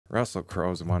Russell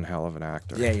Crowe's one hell of an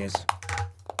actor. Yeah, he is.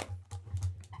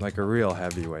 Like a real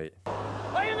heavyweight.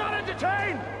 Are you not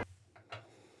entertained?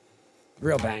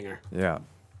 Real banger. Yeah.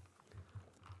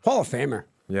 Hall of Famer.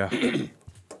 Yeah.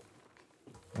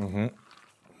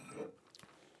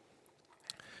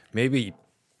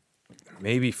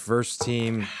 Maybe first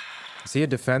team. Is he a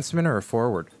defenseman or a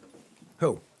forward?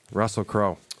 Who? Russell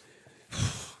Crowe.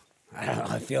 I don't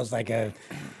know. It feels like a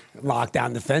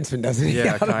lockdown defenseman, doesn't he?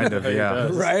 Yeah, kind of. Yeah.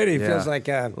 Right. He Yeah. feels like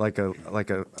a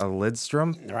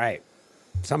Lidstrom. right.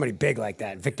 Somebody big like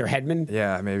that. Victor Hedman.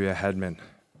 Yeah, maybe a Hedman.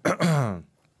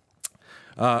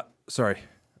 Sorry.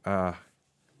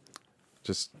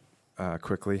 Just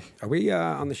quickly. Are we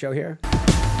on the show here?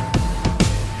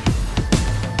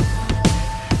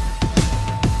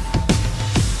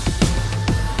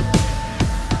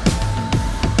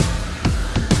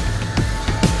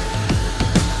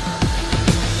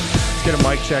 Let's get a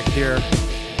mic check here.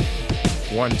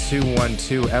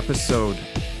 1212, episode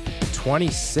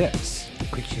 26.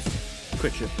 Quick shift.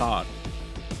 Quick Shift Pod.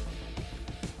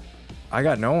 I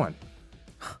got no one.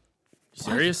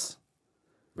 Serious?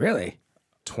 Really?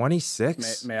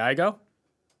 26? May I go?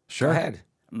 Sure. Go ahead.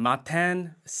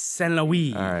 Martin Saint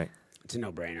Louis. All right. It's a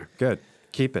no-brainer. Good.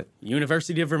 Keep it.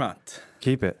 University of Vermont.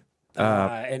 Keep it.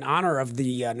 In honor of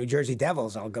the New Jersey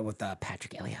Devils, I'll go with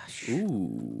Patrick Elias.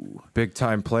 Ooh. Big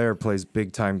time player, plays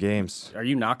big time games. Are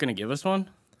you not going to give us one?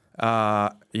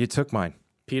 You took mine.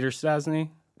 Peter Stasny?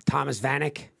 Thomas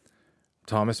Vanek.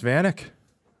 Thomas Vanek.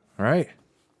 All right.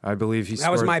 I believe he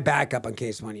That was scored- my backup in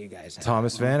case one of you guys had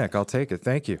Thomas Vanek. I'll take it.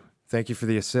 Thank you. Thank you for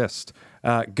the assist.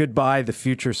 Goodbye. The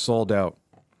future sold out.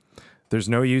 There's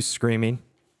no use screaming.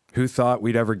 Who thought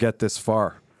we'd ever get this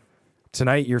far?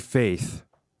 Tonight, your faith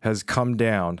has come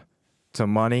down to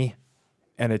money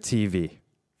and a TV.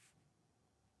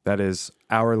 That is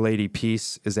Our Lady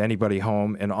Peace. Is anybody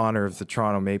home in honor of the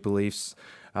Toronto Maple Leafs?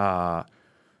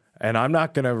 And I'm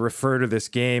not going to refer to this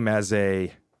game as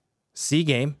a C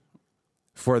game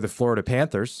for the Florida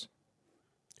Panthers.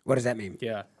 What does that mean?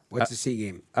 Yeah. What's the C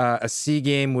game? A C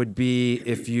game would be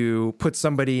if you put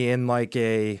somebody in like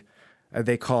they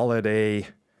call it a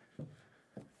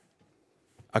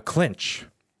clinch.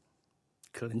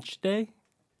 Clinch Day?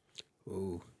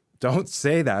 Ooh. Don't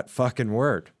say that fucking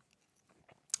word.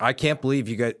 I can't believe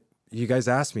you guys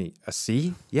asked me a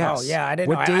C. Yes. Oh yeah, I didn't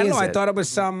What know. day I don't is know. I it? thought it was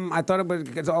some. I thought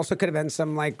it also could have been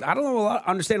some like I don't know.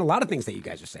 Understand a lot of things that you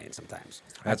guys are saying sometimes.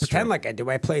 That's I pretend true. like I do.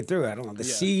 I played through. I don't know. The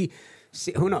C.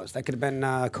 Who knows? That could have been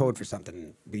code for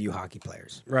something with you hockey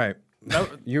players. Right.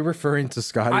 You're referring to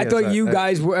Scotty. I as thought a- you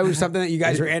guys were. It was something that you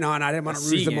guys were in on. I didn't want to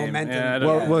C lose the game. momentum. Yeah, I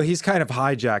don't- Well, he's kind of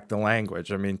hijacked the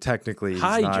language. I mean, technically, he's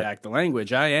not- Hijack the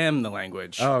language. I am the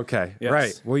language. Oh, okay. Yes.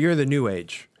 Right. Well, you're the new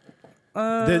age.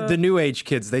 The new age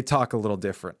kids, they talk a little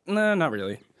different. No, not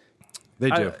really. They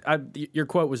do. Your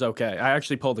quote was okay. I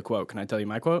actually pulled the quote. Can I tell you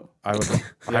my quote?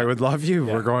 I would love you.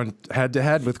 We're going head to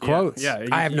head with quotes. Yeah.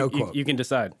 I have no quote. You can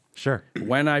decide. Sure.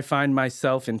 When I find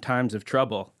myself in times of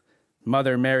trouble,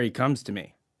 Mother Mary comes to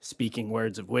me, speaking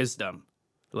words of wisdom.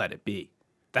 Let it be.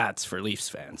 That's for Leafs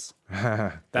fans.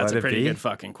 That's Let a it pretty be? good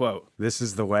fucking quote. This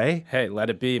is the way. Hey, let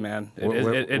it be, man. It is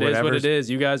what whatever's- it is.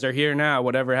 You guys are here now.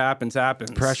 Whatever happens,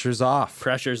 happens. Pressure's off.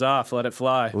 Pressure's off. Let it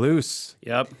fly. Loose.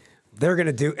 Yep. They're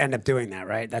gonna end up doing that,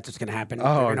 right? That's what's gonna happen.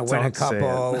 Oh, they're gonna win a don't say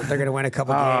couple. it. They're gonna win a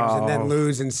couple games and then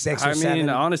lose in 6 or I 7. mean,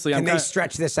 honestly, can they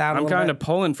stretch this out? I'm kind of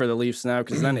pulling for the Leafs now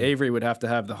because then Avery would have to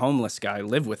have the homeless guy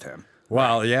live with him.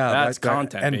 Well, yeah. That's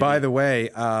content, And baby. by the way,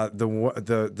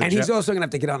 the And he's also gonna have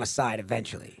to get on a side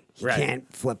eventually. He Right.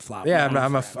 can't flip flop. yeah, You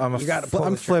I'm gotta pull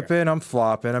I'm the trigger. flipping, I'm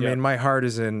flopping. I Yep. mean, my heart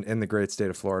is in the great state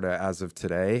of Florida as of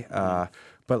today.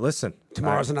 But listen,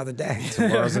 Tomorrow's another day.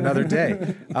 tomorrow's another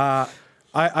day.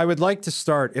 I would like to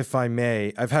start, if I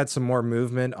may. I've had some more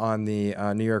movement on the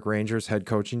New York Rangers head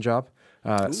coaching job.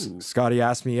 Scotty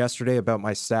asked me yesterday about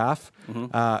my staff.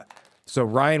 So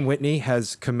Ryan Whitney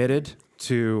has committed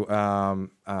to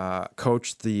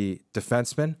coach the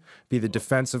defenseman, be the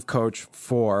defensive coach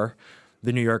for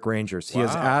the New York Rangers. He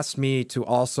has asked me to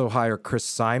also hire Chris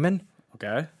Simon.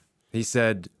 Okay. He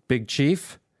said, Big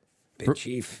Chief, Big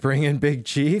Chief, bring in Big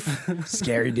Chief,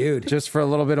 scary dude. just for a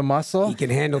little bit of muscle. He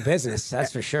can handle business.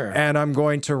 That's for sure. And I'm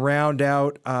going to round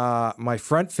out my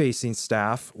front-facing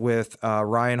staff with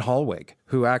Ryan Hallwig,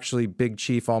 who actually Big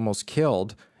Chief almost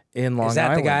killed in Long Island. Is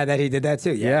that the guy that he did that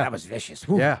too? Yeah, Yeah. that was vicious.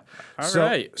 Whew. Yeah. All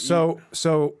right.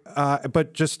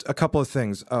 But just a couple of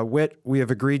things. Whit, we have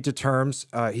agreed to terms.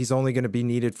 He's only going to be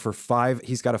needed for 5.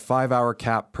 He's got a 5-hour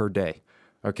cap per day.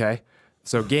 Okay.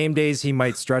 So game days, he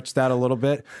might stretch that a little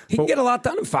bit. He can get a lot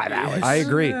done in 5 hours. I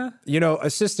agree. You know,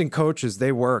 assistant coaches,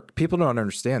 they work. People don't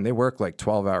understand. They work like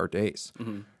 12-hour days.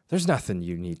 There's nothing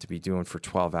you need to be doing for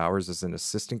 12 hours as an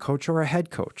assistant coach or a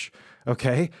head coach.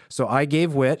 Okay. So I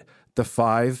gave Witt the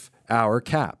 5-hour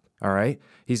cap. All right.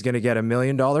 He's going to get $1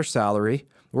 million salary.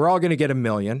 We're all going to get $1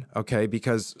 million. Okay.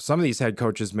 Because some of these head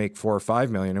coaches make $4 or $5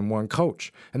 million in one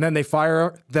coach, and then they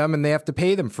fire them and they have to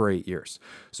pay them for 8 years.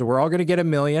 So we're all going to get $1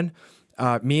 million.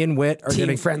 Me and Witt are going to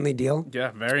team-friendly deal. Yeah,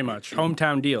 very much.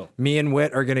 Hometown deal. Me and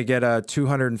Witt are going to get a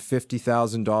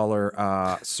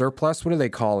 $250,000 surplus. What do they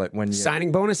call it when you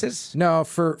Signing bonuses? No,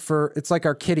 for it's like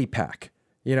our kitty pack.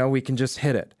 You know, we can just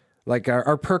hit it. Like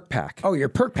our perk pack. Oh, your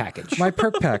perk package. My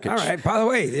perk package. All right. By the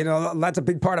way, you know, that's a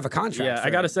big part of a contract. Yeah,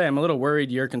 I got to say, I'm a little worried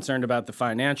you're concerned about the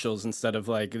financials instead of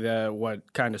like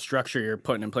what kind of structure you're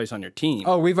putting in place on your team.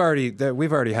 Oh, we've already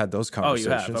had those conversations. Oh,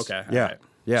 you have? Okay. Yeah. All right.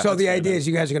 Yeah. So the idea is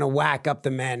you guys are going to whack up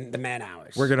the man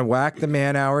hours. We're going to whack the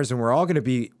man hours, and we're all going to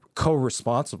be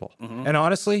co-responsible. And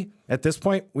honestly, at this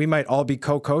point, we might all be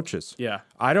co-coaches. Yeah.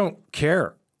 I don't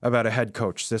care about a head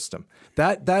coach system.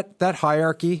 That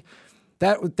hierarchy,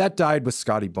 that died with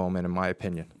Scotty Bowman, in my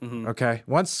opinion. Okay.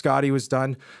 Once Scotty was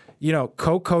done, you know,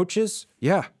 co-coaches,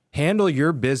 yeah, handle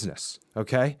your business.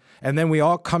 Okay. And then we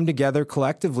all come together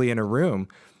collectively in a room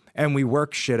and we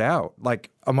work shit out, like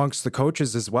amongst the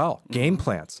coaches as well. Game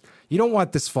plans. You don't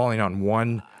want this falling on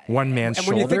one man's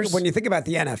shoulders. When you think about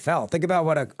the NFL, think about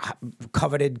what a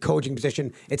coveted coaching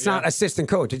position. It's not assistant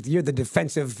coach. You're the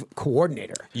defensive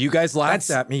coordinator. You guys laughed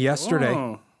at me yesterday.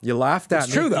 Oh. You laughed at me.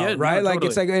 It's true, though, Yeah, right? no, Like, totally.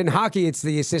 it's like in hockey, it's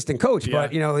the assistant coach. Yeah.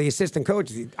 But, you know, the assistant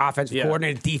coach is the offensive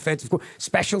coordinator, defensive,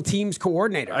 special teams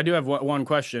coordinator. I do have one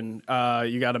question.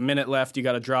 You got a minute left. You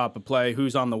got to draw up a play.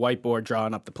 Who's on the whiteboard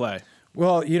drawing up the play?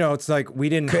 Well, you know, it's like we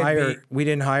didn't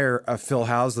hire a Phil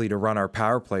Housley to run our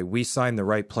power play. We signed the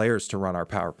right players to run our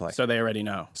power play. So they already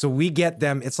know. So we get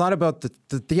them. It's not about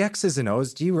the X's and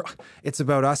O's. It's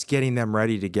about us getting them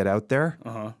ready to get out there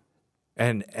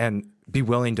and be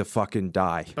willing to fucking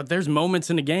die. But there's moments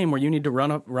in a game where you need to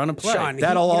run a play. Sean,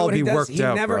 That'll you know all what he be does? worked He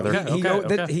out, never,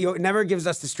 brother. He never gives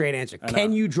us the straight answer.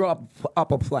 Can you draw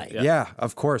up a play? Yeah,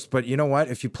 of course. But you know what?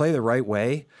 If you play the right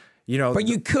way, you know. But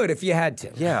you could if you had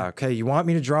to. Yeah. Okay. You want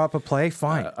me to draw up a play?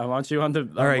 Fine. I want you on the.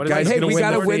 All right, what is guys, it? Hey, gonna we win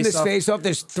got to the win this face-off. face-off.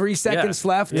 There's 3 seconds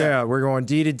left. Yeah, we're going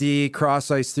D to D, cross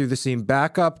ice through the seam,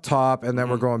 back up top, and then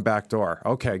we're going back door.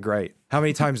 Okay, great. How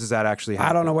many times does that actually happen?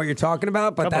 I don't know what you're talking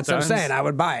about, but Couple that's what I'm times. saying. I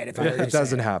would buy it if I heard you It say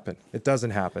doesn't happen. It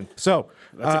doesn't happen. So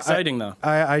That's exciting, though.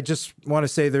 I just want to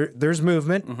say there's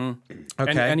movement.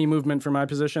 Okay. Any movement for my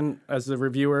position as the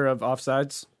reviewer of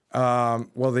offsides?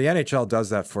 Well, the NHL does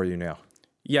that for you now.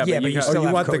 Yeah, Yeah, but you got- still You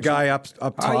have want the coaching. guy up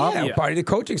top? Oh, yeah, part of the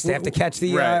coaching staff to catch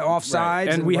the Right, offsides. right.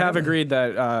 And we have whatever. agreed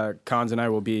that Cons and I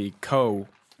will be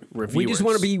co-reviewers. We just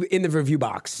want to be in the review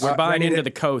box. We're buying Ready into to-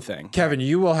 the co thing. Kevin,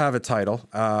 you will have a title.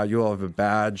 You will have a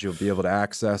badge. You'll be able to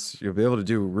access. You'll be able to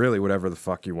do really whatever the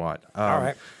fuck you want. All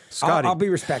right. Scotty. I'll be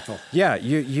respectful. Yeah,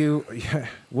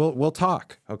 we'll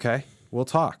talk. Okay, we'll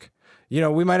talk. You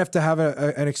know, we might have to have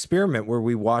an experiment where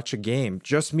we watch a game,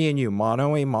 just me and you,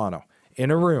 mano a mano, in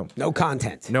a room, No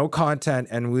content. no content,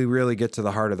 and we really get to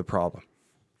the heart of the problem,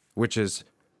 which is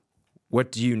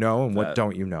what do you know and what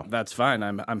don't you know? That's fine.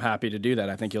 I'm happy to do that.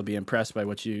 I think you'll be impressed by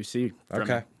what you see. From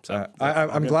Okay. me. So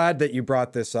I'm glad that you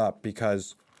brought this up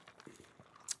because,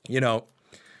 you know,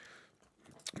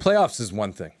 playoffs is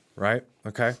one thing, right?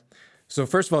 Okay. So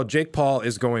first of all, Jake Paul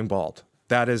is going bald.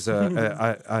 That is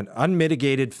an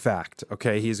unmitigated fact.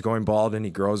 Okay. He's going bald and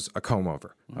he grows a comb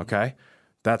over. Okay.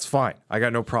 That's fine. I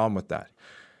got no problem with that.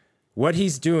 What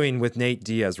he's doing with Nate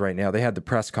Diaz right now, they had the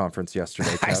press conference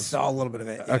yesterday, I Kev. saw a little bit of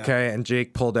it. yeah. Okay, and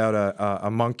Jake pulled out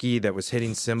a monkey that was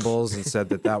hitting cymbals and said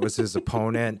that was his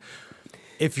opponent.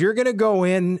 If you're going to go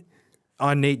in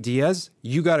on Nate Diaz,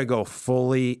 you got to go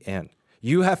fully in.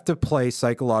 You have to play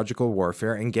psychological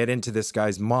warfare and get into this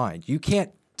guy's mind. You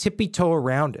can't tippy-toe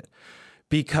around it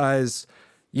because,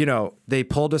 you know, they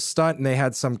pulled a stunt and they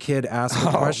had some kid ask a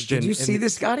question. Did you see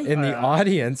this, Scotty? In the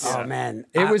audience. Oh, man.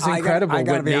 It was incredible I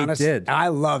gotta what be Nate honest, did. I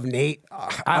love Nate.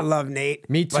 I love Nate.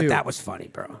 Me But too. that was funny,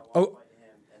 bro. Oh,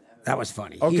 That was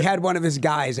funny. He had one of his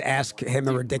guys ask him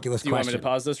a ridiculous do you want me question. to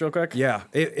pause this real quick? yeah.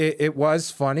 It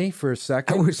was funny for a It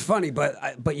second. was funny, but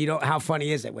you know how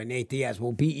funny is it when Nate Diaz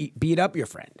will beat up your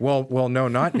friend? Well, no,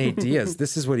 not Nate Diaz.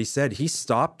 This is what he said. He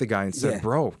stopped the guy and said, Yeah.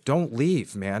 "Bro, don't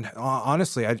leave, man.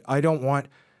 Honestly, I don't want.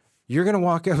 You're gonna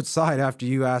walk outside after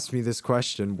you ask me this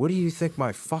question. What do you think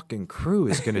my fucking crew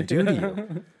is gonna do to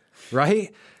you,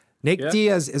 right?" Nate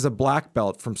Diaz is a black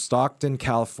belt from Stockton,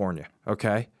 California.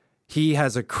 Okay, he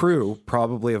has a crew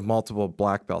probably of multiple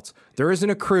black belts. There isn't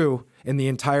a crew in the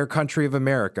entire country of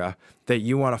America that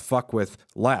you want to fuck with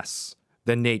less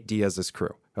than Nate Diaz's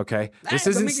crew. Okay, this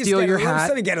Hey, isn't let me steal your hat.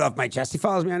 Let me get it off my chest. He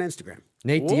follows me on Instagram.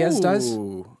 Nate Diaz does?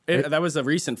 That was a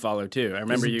recent follow, too. I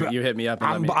remember you hit me up.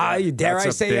 And Dare I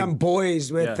say I'm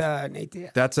boys with Yeah. Nate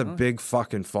Diaz. That's a big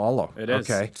fucking follow. It is.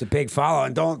 Okay. It's a big follow.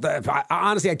 And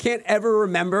honestly, I can't ever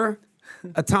remember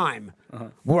a time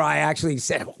where I actually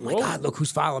said, oh my God, look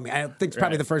who's following me. I think it's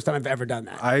probably the first time I've ever done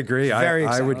that. I agree. Very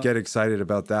I would excited. get excited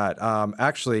about that.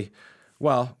 Actually,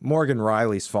 well, Morgan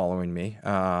Riley's following me,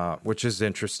 which is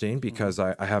interesting because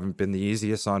I haven't been the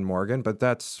easiest on Morgan, but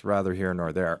that's rather here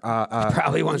nor there.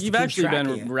 Probably wants You've to keep actually track been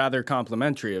of you. rather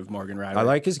complimentary of Morgan Riley. I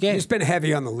like his game. He's been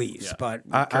heavy on the Leafs, but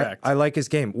Correct. I like his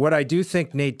game. What I do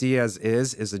think Nate Diaz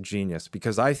is a genius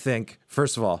because I think,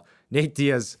 first of all, Nate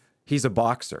Diaz, he's a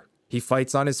boxer. He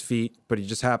fights on his feet, but he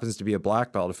just happens to be a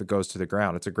black belt if it goes to the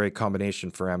ground. It's a great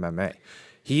combination for MMA.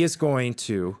 He's going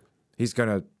to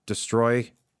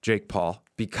destroy Jake Paul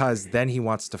because then he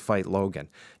wants to fight Logan.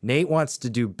 Nate wants to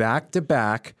do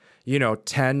back-to-back,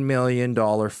 $10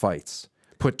 million fights.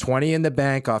 Put 20 in the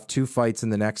bank off 2 fights in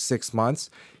the next 6 months.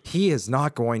 He is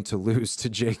not going to lose to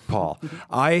Jake Paul.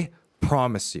 I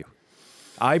promise you.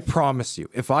 I promise you.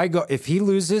 If he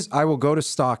loses, I will go to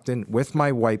Stockton with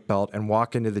my white belt and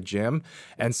walk into the gym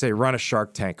and say, run a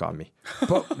Shark Tank on me.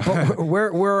 but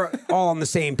we're all on the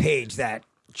same page that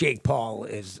Jake Paul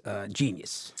is a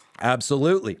genius.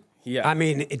 Absolutely. Yeah. I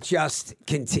mean, he just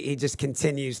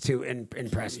continues to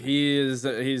impress me. He's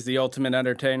the ultimate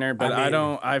entertainer, but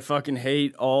I fucking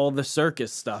hate all the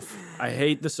circus stuff. I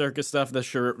hate the circus stuff, the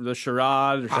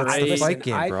charade. That's the fight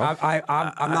game, bro.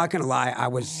 I'm not gonna lie. I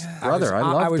was loved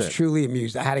it. truly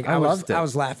amused. I loved it. I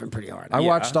was laughing pretty hard. I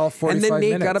watched all 45 and then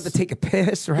Nate minutes. got up to take a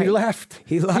piss. Right? He left.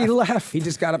 He left. He left. He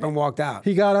just got up and walked out.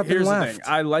 He got up Here's and the left. thing.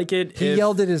 I like it. He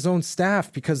yelled at his own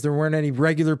staff because there weren't any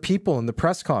regular people in the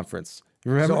press conference.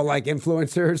 You remember? So like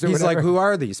influencers or He's whatever. like, who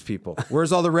are these people?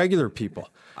 Where's all the regular people?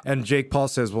 And Jake Paul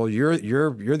says, well, you're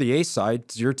the A side.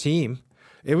 It's your team.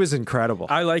 It was incredible.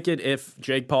 I like it if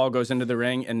Jake Paul goes into the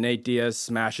ring and Nate Diaz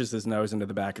smashes his nose into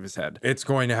the back of his head. It's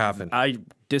going to happen. I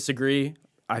disagree.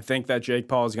 I think that Jake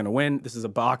Paul is going to win. This is a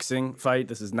boxing fight.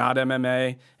 This is not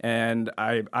MMA. And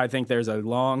I think there's a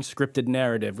long scripted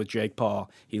narrative with Jake Paul.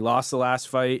 He lost the last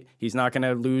fight. He's not going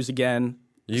to lose again.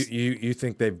 You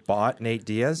think they've bought Nate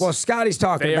Diaz? Well, Scotty's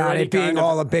talking They about already it being kind of-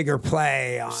 all a bigger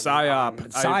play on Psyop.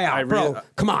 Psyop, bro.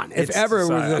 Come on. If It's ever it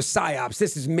was psyop. those psyops,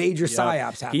 this is major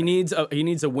psyops happening. He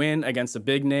needs a win against a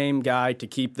big name guy to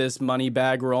keep this money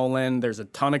bag rolling. There's a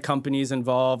ton of companies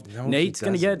involved. No, he Nate's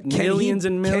going to get doesn't. millions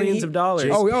and millions of dollars.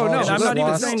 Jake Paul no. And I'm not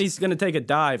even lost. saying he's going to take a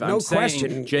dive. No I'm saying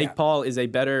question. Jake Yeah. Paul is a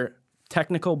better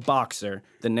technical boxer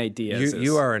than Nate Diaz is.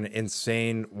 You are an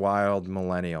insane, wild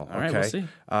millennial. All right, okay,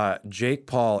 we'll see. Jake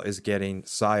Paul is getting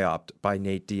psyoped by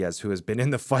Nate Diaz, who has been in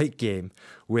the fight game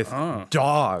with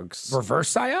dogs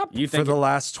Reverse psyop? You for think the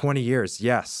last 20 years.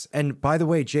 Yes, and by the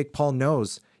way, Jake Paul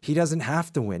knows he doesn't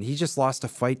have to win. He just lost a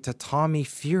fight to Tommy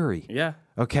Fury. Yeah.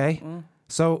 Okay,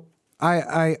 so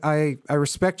I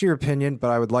respect your opinion, but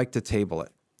I would like to table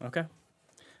it. Okay.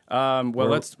 Well, Where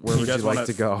would you like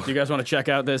to go? Do you guys want to check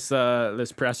out this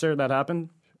this presser that happened?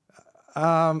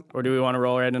 Or do we want to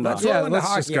roll right into Let's Yeah, roll into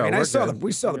let's just hockey. go. I mean, We're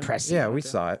we saw the press. Yeah, we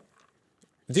saw it.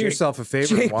 Do yourself a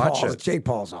favor and watch it. Jake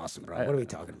Paul's awesome, bro. What are we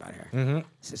talking about here?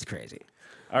 This is crazy.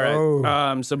 All right.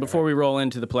 Oh. So before we roll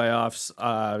into the playoffs,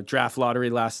 draft lottery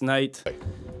last night.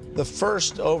 The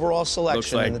first overall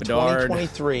selection like in the Bedard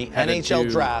 2023 headed NHL to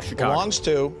draft Chicago. belongs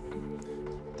to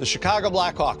the Chicago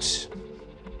Blackhawks.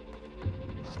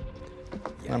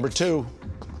 Number 2,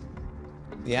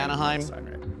 the Anaheim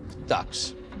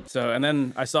Ducks. So and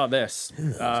then I saw this.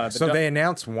 So they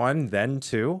announced 1, then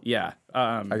 2? Yeah.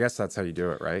 I guess that's how you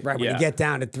do it, right? Right, when Yeah. you get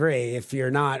down to 3, if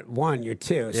you're not 1, you're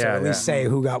 2. So Yeah, at least yeah. say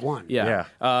who got 1. Yeah.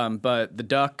 But the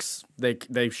Ducks,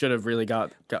 they should have really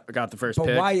got the first But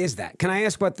pick. why is that? Can I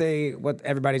ask what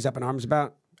everybody's up in arms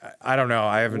about? I don't know.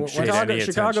 I haven't paid any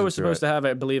attention Chicago was supposed it. to have,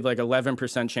 I believe, like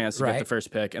 11% chance to get Right. the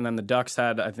first pick, and then the Ducks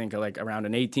had, I think, like around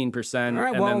an 18%. All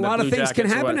right, and well, then a the lot of Blue things can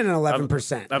Jackets happen went- in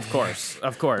 11%. Of course.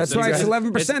 That's why it's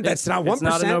 11%. That's not It's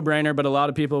not a 1%. no-brainer, but a lot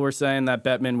of people were saying that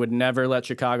Bettman would never let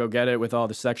Chicago get it with all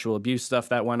the sexual abuse stuff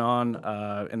that went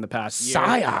on in the past year.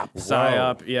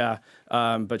 Psyop, yeah.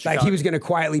 But Chicago, Like he was going to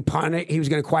quietly punish. He was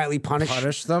going to quietly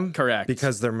punish them? Correct.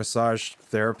 Because their massage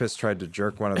therapist tried to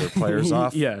jerk one of their players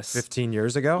off Yes. 15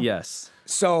 years ago? Yes.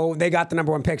 So they got the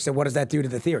number 1 pick. So what does that do to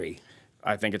the theory?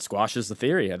 I think it squashes the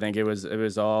theory. I think it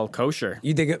was all kosher.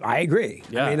 You think? I agree.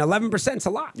 Yeah. I mean, 11%'s a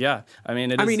lot. Yeah, I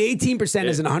mean, 18%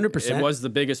 isn't 100%. It was the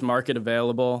biggest market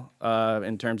available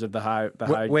in terms of the high.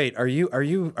 Wait, are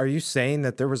you saying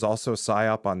that there was also a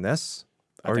psyop on this?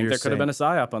 I think there could have been a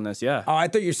psyop on this. Yeah. Oh, I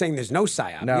thought you were saying there's no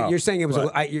psyop. No. You're saying it was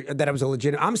that it was a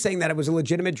legitimate. I'm saying that it was a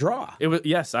legitimate draw. It was,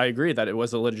 yes, I agree that it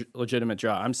was a legitimate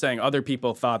draw. I'm saying other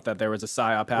people thought that there was a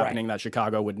psyop happening, that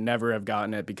Chicago would never have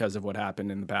gotten it because of what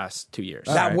happened in the past 2 years.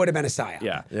 That would have been a psyop.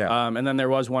 Yeah. Yeah. And then there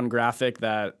was one graphic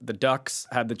that the Ducks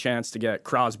had the chance to get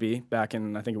Crosby back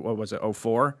in, I think, what was it,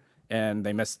 04? And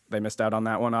they missed out on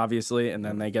that one, obviously. And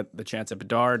then they get the chance at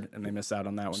Bedard, and they miss out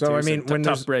on that one, So, too. I mean, when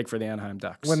tough there's- break for the Anaheim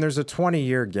Ducks. When there's a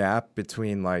 20-year gap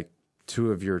between like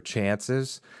two of your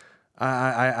chances,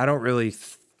 I don't really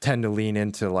tend to lean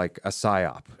into like a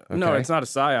psyop. Okay? No, it's not a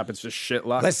psyop. It's just shit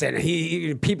luck. Listen,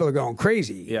 people are going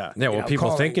crazy. Yeah. Yeah, well,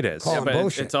 people think it is. Calling But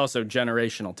bullshit. it's also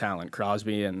generational talent.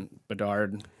 Crosby and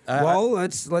Bedard. Well,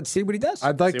 let's see what he does.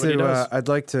 I'd like See what he does. to. I'd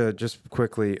like to just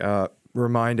quickly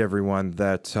remind everyone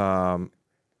that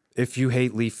if you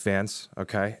hate Leaf fans,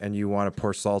 okay, and you want to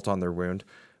pour salt on their wound,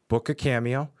 book a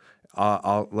cameo.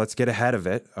 Let's get ahead of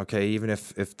it, okay? Even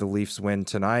if the Leafs win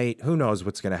tonight, who knows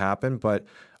what's going to happen? But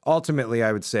ultimately,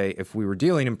 I would say if we were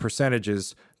dealing in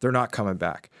percentages, they're not coming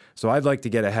back. So I'd like to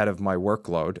get ahead of my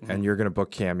workload, and you're going to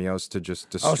book cameos to just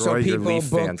destroy your people Leaf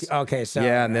book- fans. okay, so-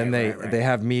 yeah, and then right. they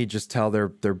have me just tell their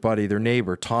buddy, their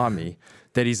neighbor Tommy,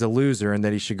 that he's a loser and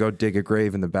that he should go dig a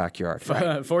grave in the backyard.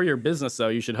 For your business, though,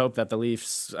 you should hope that the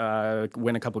Leafs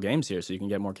win a couple games here so you can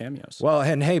get more cameos. Well,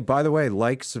 and hey, by the way,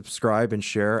 like, subscribe, and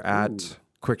share at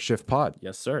Quick Shift Pod.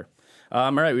 Yes, sir. All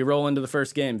right, we roll into the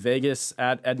first game. Vegas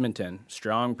at Edmonton.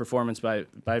 Strong performance by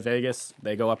Vegas.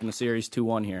 They go up in the series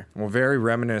 2-1 here. Well, very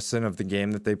reminiscent of the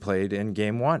game that they played in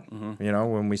Game 1. You know,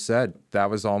 when we said that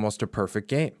was almost a perfect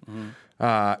game.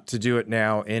 To do it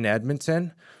now in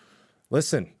Edmonton,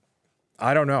 listen,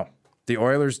 I don't know. The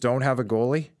Oilers don't have a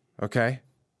goalie, okay?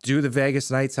 Do the Vegas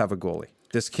Knights have a goalie?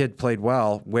 This kid played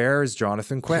well. Where is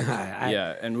Jonathan Quick?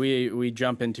 Yeah, and we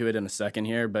jump into it in a second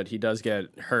here, but he does get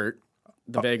hurt.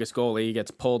 The Vegas goalie gets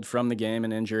pulled from the game,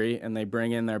 an injury, and they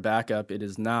bring in their backup. It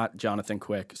is not Jonathan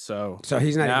Quick. So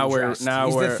he's not now even we're dressed. now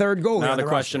He's we're the third goalie Now on the the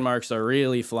question marks are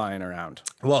really flying around.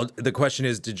 Well, the question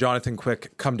is, did Jonathan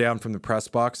Quick come down from the press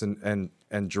box and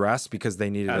dress because they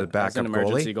needed a As backup an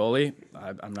emergency goalie?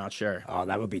 I'm not sure. Oh,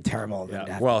 that would be terrible.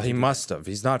 Yeah. Well, he must have.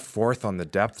 He's not fourth on the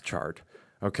depth chart.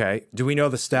 Okay. Do we know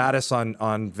the status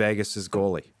on Vegas's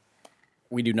goalie?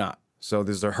 We do not. So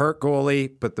there's a hurt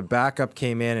goalie, but the backup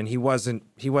came in and he wasn't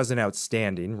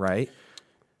outstanding, right?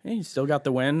 He still got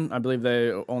the win. I believe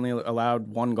they only allowed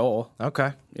one goal.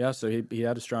 Okay. Yeah, so he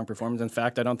had a strong performance. In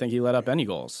fact, I don't think he let up any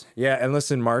goals. Yeah, and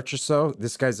listen, March or so,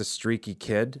 this guy's a streaky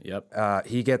kid. Yep.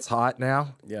 He gets hot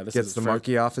now. Yeah, this gets is the the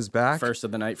monkey off his back. First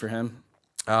of the night for him.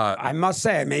 I must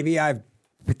say, maybe I've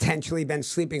potentially been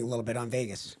sleeping a little bit on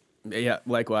Vegas. Yeah,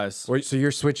 likewise. Wait, so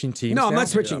you're switching teams? No, I'm now? not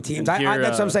switching teams. And here,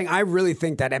 That's what I'm saying. I really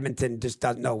think that Edmonton just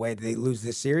doesn't know way they lose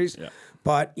this series. Yeah.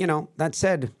 But, that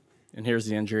said, And here's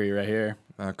the injury right here.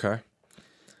 Okay.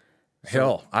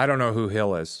 Hill. I don't know who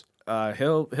Hill is.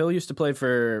 Hill used to play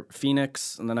for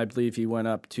Phoenix, and then I believe he went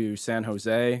up to San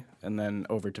Jose, and then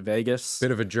over to Vegas. Bit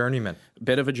of a journeyman.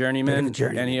 Bit of a journeyman.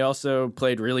 journeyman. And he also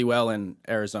played really well in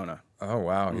Arizona. Oh,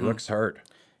 wow. He looks hurt.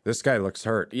 This guy looks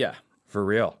hurt. Yeah. For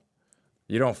real.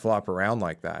 You don't flop around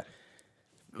like that.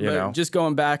 You But know? just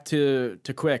going back to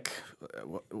Quick,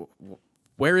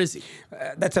 where is he?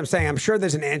 that's what I'm saying. I'm sure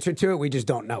there's an answer to it. We just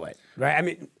don't know it, right? I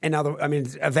mean,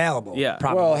 it's available. Yeah.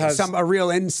 Probably. Well, a real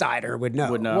insider would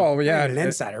know. Would know. Well, yeah. Not even an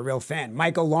insider, a real fan.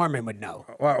 Michael Larman would know.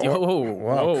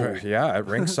 Whoa. Yeah, at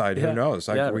ringside, who knows?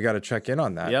 Yeah. We got to check in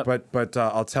on that. Yep. But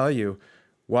I'll tell you,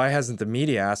 why hasn't the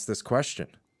media asked this question?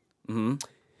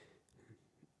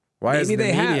 Why hasn't the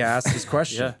they media have. asked this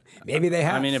question? Yeah. Maybe they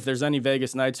have. I mean, if there's any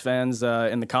Vegas Knights fans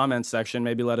in the comments section,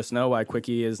 maybe let us know why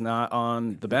Quickie is not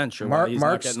on the bench or why he's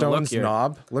Mark not getting a look Stone's here.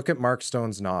 knob. Look at Mark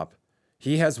Stone's knob.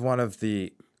 He has one of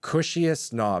the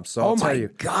cushiest knobs. So I'll oh tell my you,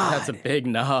 God. That's a big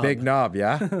knob. big knob,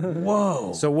 yeah.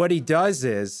 Whoa. So what he does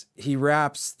is he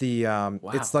wraps the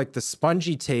it's like the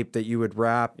spongy tape that you would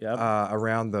wrap Yep.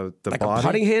 around the Like body. a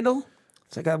putting handle?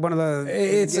 It's like one of the.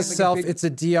 It's yeah, like it's a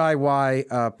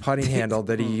DIY putting handle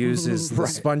that he uses the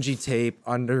spongy tape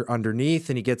underneath,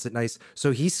 and he gets it nice.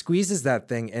 So he squeezes that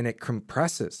thing, and it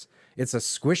compresses. It's a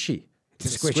squishy.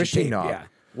 It's a squishy tape, knob. yeah.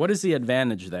 What is the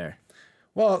advantage there?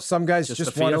 Well, some guys Just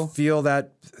just the want feel? to feel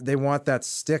that they want that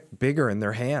stick bigger in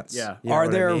their hands. Yeah. You know Are what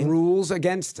I there mean? rules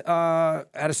against at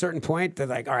a certain point? They're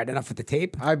like, all right, enough with the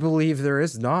tape. I believe there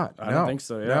is not. I don't think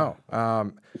so, yeah.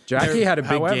 No. Jackie had a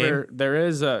big However, game. there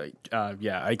is a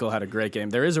Eichel had a great game.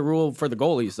 There is a rule for the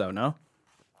goalies, though. No.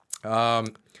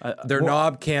 Their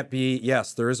knob can't be.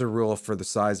 Yes, there is a rule for the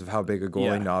size of how big a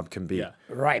goalie knob can be. Yeah.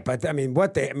 Right, but I mean,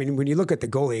 when you look at the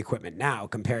goalie equipment now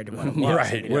compared to what it was,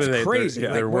 Right. I mean, What it's are they? crazy.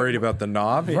 They're worried about the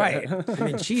knob. Right. I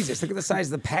mean, Jesus, look at the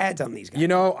size of the pads on these guys. You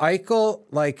know, Eichel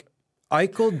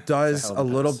does a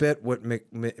little bit what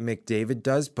McDavid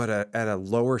does, but at a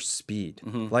lower speed.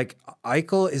 Like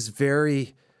Eichel is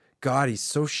very, God, he's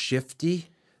so shifty.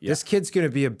 Yeah. This kid's going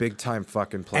to be a big time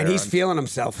fucking player. And he's feeling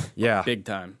himself. Yeah. Big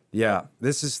time. Yeah.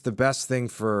 This is the best thing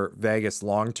for Vegas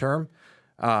long term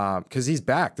because he's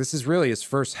back. This is really his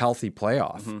first healthy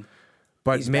playoff.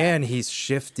 But he's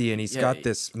shifty and he's got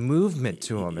this movement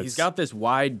to him. He's got this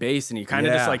wide base and he kind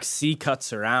of just like C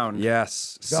cuts around.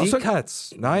 Yes. C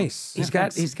cuts. Nice. He's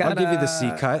got I'll give you the C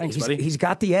cut. Thanks, buddy. He's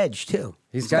got the edge too.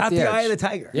 He's got the edge. eye of the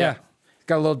tiger. Yeah. He's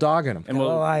got a little dog in him. And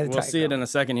we'll see it in a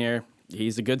second here.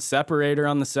 He's a good separator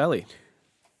on the celly.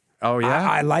 Oh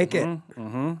yeah, I like it.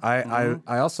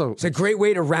 I also. It's a great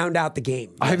way to round out the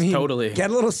game. I mean, totally. Get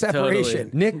a little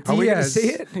separation. Totally. Nick Diaz. Are we gonna see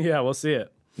it? Yeah, we'll see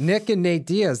it. Nick and Nate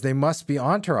Diaz, they must be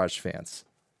Entourage fans.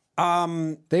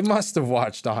 They must have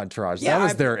watched Entourage. Yeah, that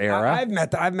was their era. I've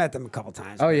met them a couple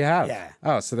times. Oh, you have? Yeah.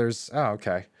 Oh, so there's. Oh,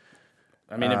 okay.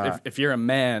 I mean, if you're a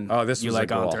man, this you was a like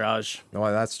goal. Entourage. No,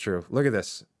 that's true. Look at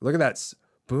this. Look at that.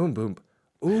 Boom, boom.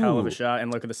 Ooh. Hell of a shot.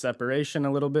 And look at the separation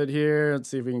a little bit here. Let's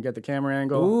see if we can get the camera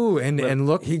angle. Ooh, and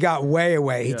look. He got way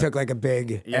away. He took like a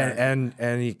big.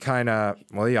 And he kind of,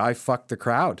 I fucked the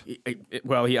crowd. He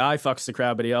eye fucks the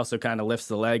crowd, but he also kind of lifts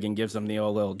the leg and gives them the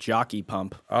old little jockey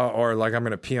pump. Or like I'm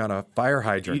going to pee on a fire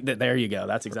hydrant. There you go.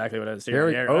 That's exactly what I was There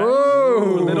we- here.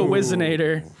 Oh! Little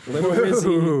whizzinator. Little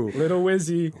whizzy. Little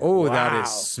whizzy. Oh, Wow. that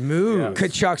is smooth.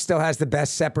 Kachuk still has the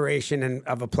best separation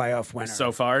of a playoff winner.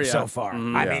 So far, yeah. So far.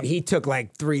 I mean, he took like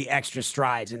 3 extra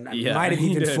strides and Yeah, might have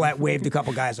he even did. waved a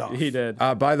couple guys off. He did.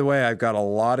 By the way, I've got a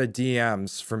lot of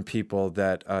DMs from people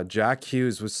that Jack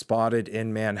Hughes was spotted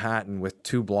in Manhattan with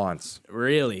 2 blondes.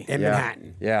 Really? In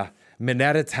Manhattan. Yeah.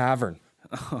 Minetta Tavern.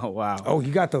 Oh, wow. Oh,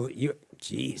 you got the.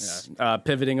 Jeez.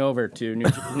 Pivoting over to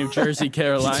New Jersey,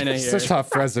 Carolina It's here. a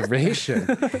tough reservation.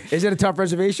 Is it a tough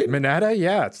reservation? Minetta?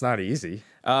 Yeah, it's not easy.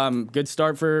 Good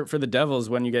start for the Devils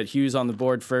when you get Hughes on the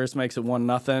board first, makes it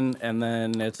 1-0, and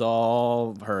then it's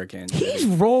all Hurricanes. He's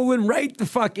rolling right the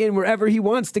fuck in wherever he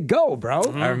wants to go, bro.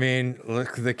 I mean,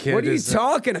 look, the kid What are you is...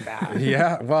 talking about?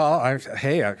 Yeah, well, I'm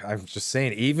just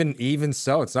saying, even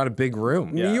so, it's not a big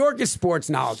room. New York is sports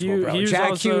knowledgeable, bro. Hughes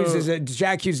Jack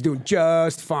Hughes is doing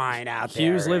just fine out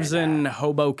there. Hughes lives in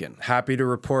Hoboken. Happy to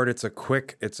report it's a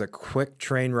quick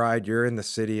train ride. You're in the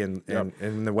city in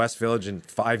the West Village in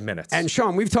 5 minutes. And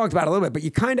Sean, we've talked about it a little bit, but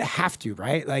you kind of have to,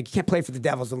 right? Like, you can't play for the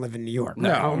Devils and live in New York.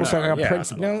 Almost like a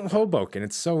principle. No, Hoboken,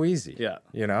 it's so easy. Yeah.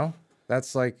 You know?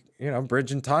 That's like,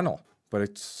 bridge and tunnel. But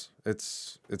it's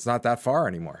not that far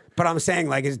anymore. But I'm saying,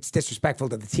 like, it's disrespectful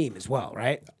to the team as well,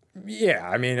 right? Yeah,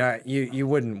 I mean, you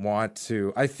wouldn't want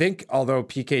to. I think, although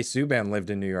PK Subban lived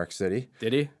in New York City.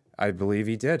 Did he? I believe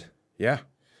he did. Yeah.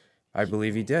 I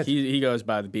believe he did. He goes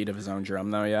by the beat of his own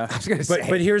drum, though, yeah. I was gonna say,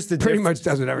 But here's the pretty difference. much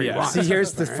does whatever he wants. See,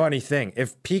 here's the funny thing.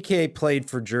 If PK played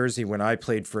for Jersey when I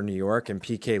played for New York and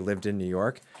PK lived in New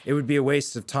York, it would be a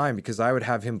waste of time because I would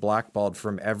have him blackballed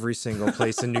from every single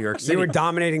place in New York City. You were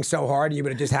dominating so hard, you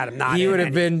would have just had him not. He in would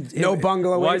have any- been no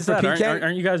bungalow Why away is for that? PK.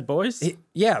 Aren't you guys boys?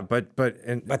 Yeah, but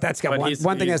That's got But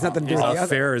one thing has nothing to do with the other.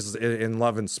 fair is in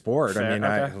love and sport. Fair, I mean,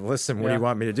 okay. listen, what do you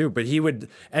want me to do? But he would,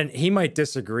 and he might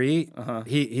disagree.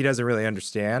 He doesn't really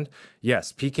understand.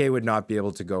 Yes, PK would not be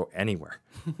able to go anywhere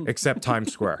except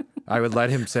Times Square. I would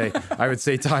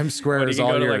say Times Square is can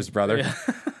go all to, yours, like- brother. Yeah.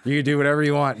 You can do whatever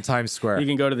you want in Times Square. You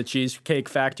can go to the Cheesecake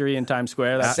Factory in Times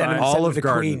Square. That's Send him, fine. all- send him Olive to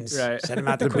Garden. Queens. Right. Send him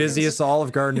out to the Queens. busiest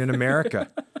Olive Garden in America.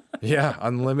 Yeah,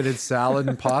 unlimited salad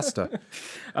and pasta.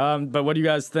 But what do you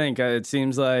guys think? It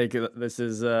seems like this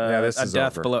is this a is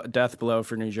death over. blow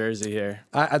for New Jersey here.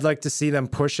 I'd like to see them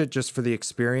push it just for the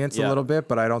experience a Yeah. little bit,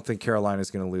 but I don't think Carolina's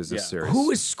going to lose this series.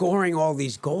 Who is scoring all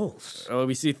these goals? Oh,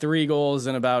 we see 3 goals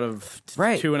in about a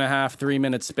Right. 2.5, 3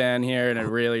 minute span here, and it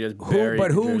really just buried New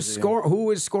Jersey.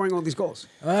 Who is scoring all these goals?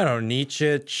 I don't know, Nietzsche.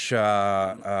 Is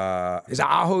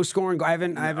Aho scoring? I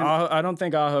haven't. I don't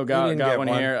think Aho didn't got get one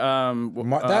one. here.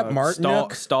 That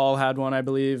Martinook? Stahl had one, I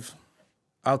believe.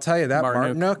 I'll tell you that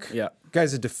Martinook. Martinook, Yeah.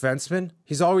 guy's a defenseman.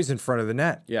 He's always in front of the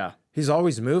net. Yeah. He's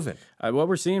always moving. What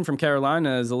we're seeing from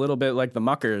Carolina is a little bit like the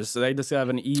Muckers. So they just have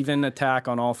an even attack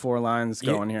on all 4 lines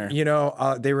going here. You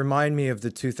know, they remind me of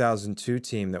the 2002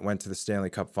 team that went to the Stanley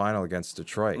Cup final against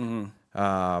Detroit.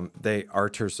 They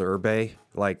Artur Zerbe,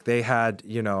 like they had,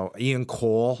 Ian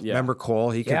Cole. Yeah. Remember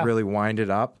Cole? He could really wind it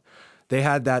up. They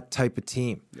had that type of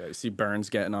team. Yeah, you see Burns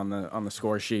getting on the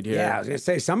score sheet here. Yeah, I was gonna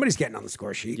say somebody's getting on the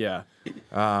score sheet. Yeah.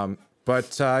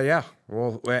 Yeah,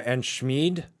 well, and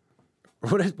Schmid,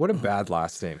 what a bad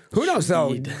last name. Who knows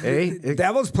though? Hey,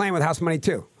 Devil's playing with house money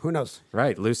too. Who knows?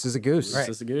 right, loose as a goose. This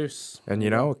is a goose. And you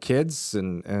know, kids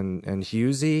and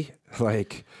Hughesy,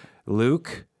 like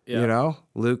Luke. Yeah. You know,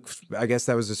 Luke. I guess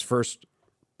that was his first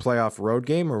playoff road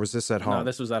game, or was this at home? No,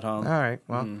 this was at home. All right.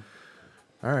 Well.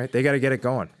 All right, they got to get it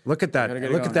going. Look at that!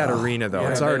 Look at that arena, though.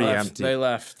 It's already empty. They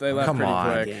left. They left Come pretty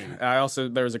on.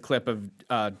 quick. There was a clip of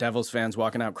Devils fans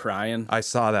walking out crying. I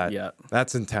saw that. Yeah.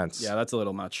 That's intense. Yeah, that's a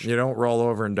little much. You don't roll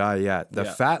over and die yet. The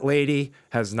fat lady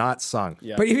has not sung.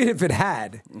 Yeah. But even if it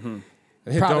had,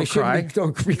 probably Don't cry.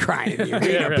 don't be crying in the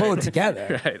arena. right. Pull it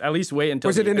together. Right. At least wait until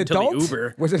Was it an until adult? the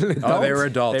Uber. Was it an adult? Oh, they were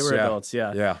adults. They were yeah. adults,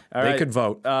 yeah. Yeah. All They right. could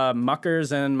vote.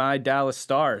 Muckers and my Dallas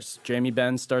Stars. Jamie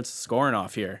Benn starts scoring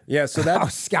off here. Yeah, so Oh,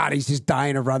 that Scotty's just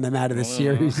dying to run them out of the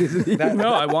series.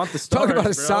 No, I want the Stars. Talk about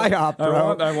a bro. psyop,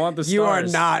 bro. I want the Stars. You are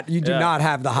not. You do not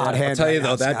have the hot hand. I'll tell you right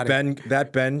though, now, Scotty.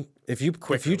 that Ben, if you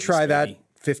release, try that baby.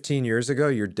 15 years ago,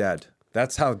 you're dead.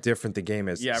 That's how different the game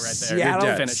is. Yeah, right there. Seattle,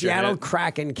 You're dead. Seattle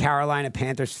Kraken, Carolina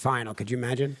Panthers final. Could you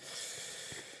imagine?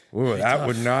 Ooh, that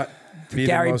would not be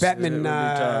Gary the most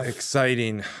Bettman.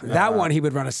 exciting. That one he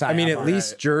would run a psyop. I mean, at on.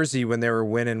 least Jersey, when they were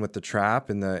winning with the Trap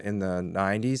in the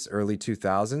 90s, early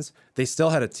 2000s, they still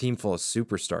had a team full of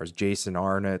superstars: Jason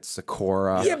Arnott,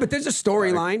 Sikora, Yeah, but there's a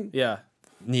storyline. Yeah.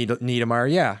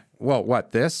 Niedermeyer. Yeah. Well,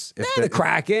 what this? If The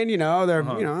Kraken, you know, they're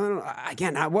you know, I don't know,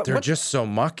 again, they're what just so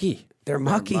mucky. they're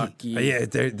mucky. Yeah,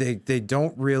 they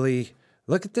don't really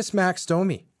look at this Max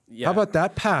Domi. Yeah. How about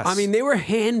that pass? I mean, they were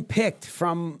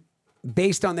handpicked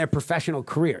based on their professional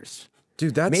careers.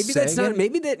 dude, that's Maybe that's Sagan? not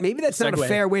maybe that's not a Segue.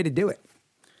 fair way to do it.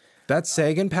 That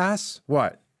Sagan pass.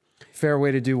 What? Fair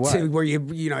way to do what? To where you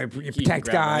protect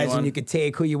grab guys and anyone. you can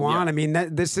take who you want. Yeah. I mean,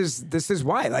 this is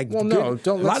why. Like, Well, no,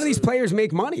 don't a lot let's- of these players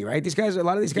make money, right? A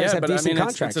lot of these guys have but decent it's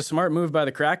contracts. a smart move by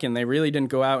the Kraken. They really didn't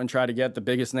go out and try to get the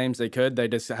biggest names they could. They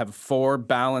just have 4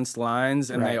 balanced lines,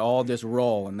 and Right. they all just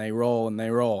roll, and they roll, and they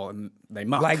roll, and they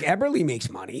muck. Like Eberle makes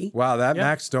money. Wow, that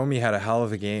Max Domi had a hell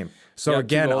of a game. So Yeah, 2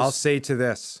 again, goals. I'll say to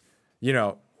this, you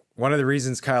know, one of the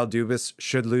reasons Kyle Dubas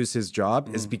should lose his job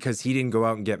is because he didn't go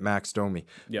out and get Max Domi.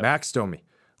 Yep. Max Domi,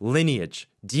 lineage,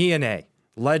 DNA,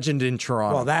 legend in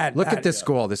Toronto. Well, look at this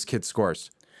goal this kid scores.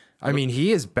 I mean,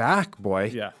 he is back, boy.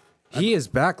 Yeah. He is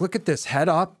back. Look at this head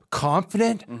up,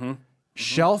 confident.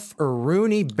 Shelf or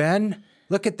Rooney, Ben.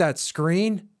 Look at that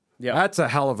screen. Yeah. That's a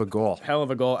hell of a goal. Hell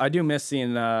of a goal. I do miss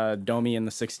seeing Domi in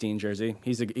the 16 jersey.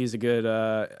 He's a good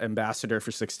ambassador for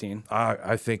 16.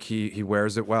 I think he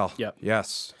wears it well. Yep.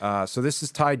 Yes. So this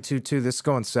is tied 2-2. This is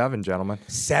going 7, gentlemen.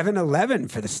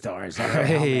 7-11 for the Stars.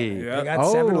 Hey. They got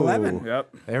 7-11.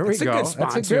 Yep. There we That's a go. good That's a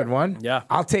sponsor. good one. Yeah.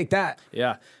 I'll take that.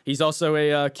 Yeah. He's also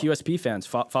a QSP fan.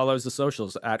 Follows the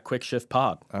socials at Quick Shift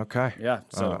Pod. Okay. Yeah.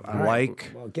 So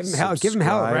Like. Well, give him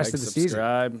hell the rest of the season.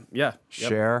 subscribe. Yeah. Yep.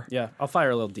 Share. Yeah. I'll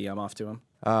fire a little DM off to him.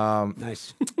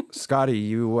 Nice. Scotty,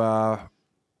 you're all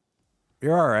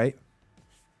right.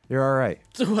 You're all right.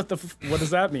 So what does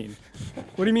that mean?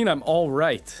 What do you mean I'm all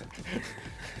right?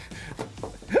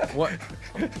 What?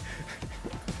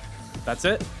 That's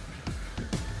it?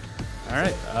 All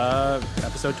right.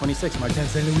 Episode 26, Martin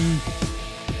Saint Louis.